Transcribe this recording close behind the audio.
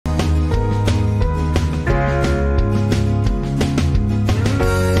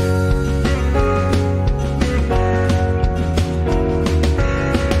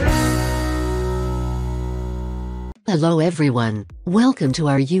Hello everyone, welcome to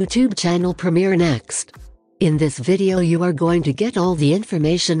our YouTube channel Premiere Next. In this video you are going to get all the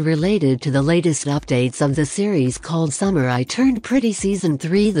information related to the latest updates of the series called Summer I Turned Pretty Season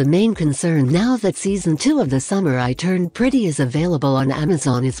 3. The main concern now that Season 2 of the Summer I Turned Pretty is available on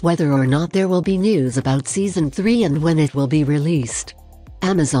Amazon is whether or not there will be news about Season 3 and when it will be released.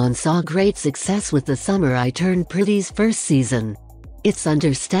 Amazon saw great success with the Summer I Turned Pretty's first season. It's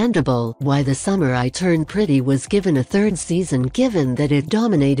understandable why the Summer I Turned Pretty was given a third season, given that it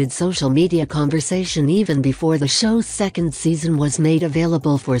dominated social media conversation even before the show's second season was made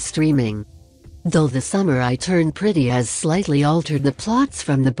available for streaming. Though the Summer I Turned Pretty has slightly altered the plots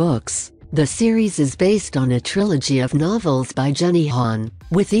from the books, the series is based on a trilogy of novels by Jenny Han,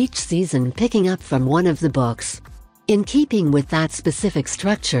 with each season picking up from one of the books. In keeping with that specific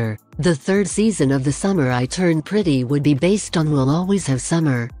structure, the third season of The Summer I Turned Pretty would be based on We'll Always Have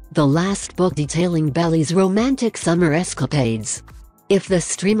Summer, the last book detailing Belly's romantic summer escapades. If the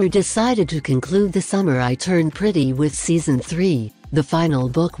streamer decided to conclude The Summer I Turned Pretty with Season 3, the final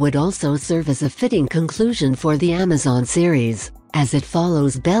book would also serve as a fitting conclusion for the Amazon series, as it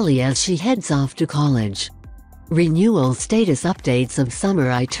follows Belly as she heads off to college. Renewal status updates of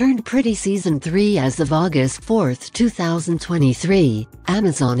Summer I Turned Pretty Season 3. As of August 4, 2023,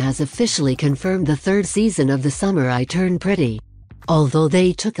 Amazon has officially confirmed the third season of The Summer I Turned Pretty. Although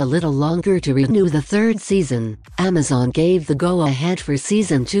they took a little longer to renew the third season, Amazon gave the go-ahead for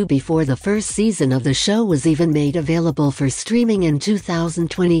Season 2 before the first season of the show was even made available for streaming in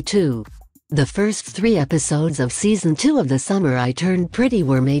 2022. The first 3 episodes of Season 2 of The Summer I Turned Pretty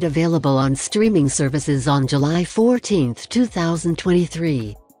were made available on streaming services on July 14,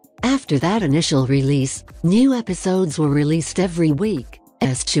 2023. After that initial release, new episodes were released every week,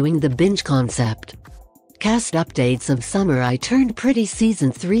 eschewing the binge concept. Cast updates of Summer I Turned Pretty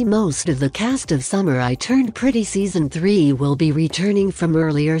Season 3. Most of the cast of Summer I Turned Pretty Season 3 will be returning from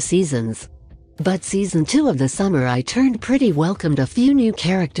earlier seasons. But Season 2 of The Summer I Turned Pretty welcomed a few new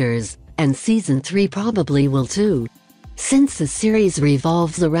characters, and Season 3 probably will too. Since the series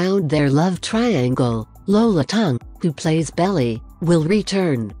revolves around their love triangle, Lola Tung, who plays Belly, will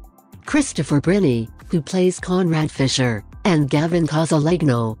return. Christopher Brinney, who plays Conrad Fisher, and Gavin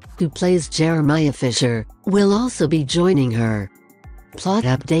Casalegno, who plays Jeremiah Fisher, will also be joining her. Plot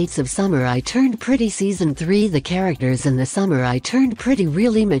updates of Summer I Turned Pretty Season 3. The characters in The Summer I Turned Pretty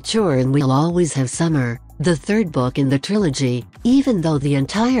really mature in We'll Always Have Summer, the third book in the trilogy, even though the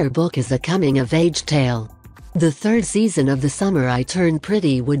entire book is a coming-of-age tale. The third season of The Summer I Turned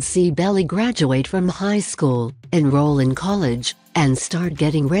Pretty would see Belly graduate from high school, enroll in college, and start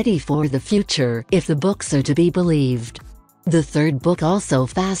getting ready for the future, if the books are to be believed. The third book also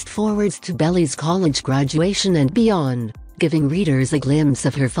fast-forwards to Belly's college graduation and beyond, giving readers a glimpse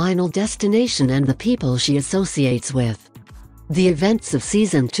of her final destination and the people she associates with. The events of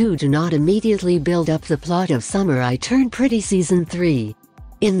Season 2 do not immediately build up the plot of Summer I Turned Pretty Season 3.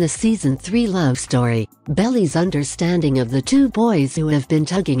 In the Season 3 love story, Belly's understanding of the two boys who have been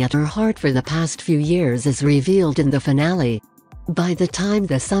tugging at her heart for the past few years is revealed in the finale. By the time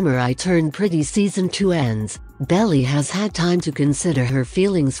The Summer I Turned Pretty Season 2 ends, Belly has had time to consider her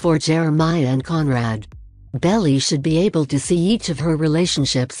feelings for Jeremiah and Conrad. Belly should be able to see each of her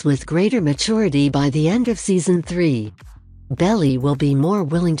relationships with greater maturity by the end of Season 3. Belly will be more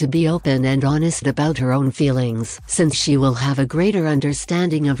willing to be open and honest about her own feelings, since she will have a greater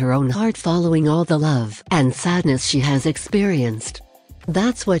understanding of her own heart following all the love and sadness she has experienced.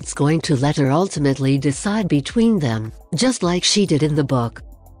 That's what's going to let her ultimately decide between them, just like she did in the book.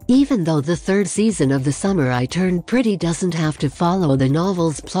 Even though the third season of The Summer I Turned Pretty doesn't have to follow the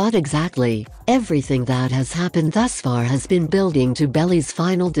novel's plot exactly, everything that has happened thus far has been building to Belly's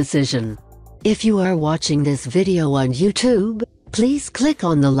final decision. If you are watching this video on YouTube, please click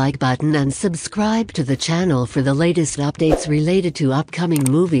on the like button and subscribe to the channel for the latest updates related to upcoming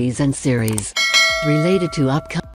movies and series. Related to upcoming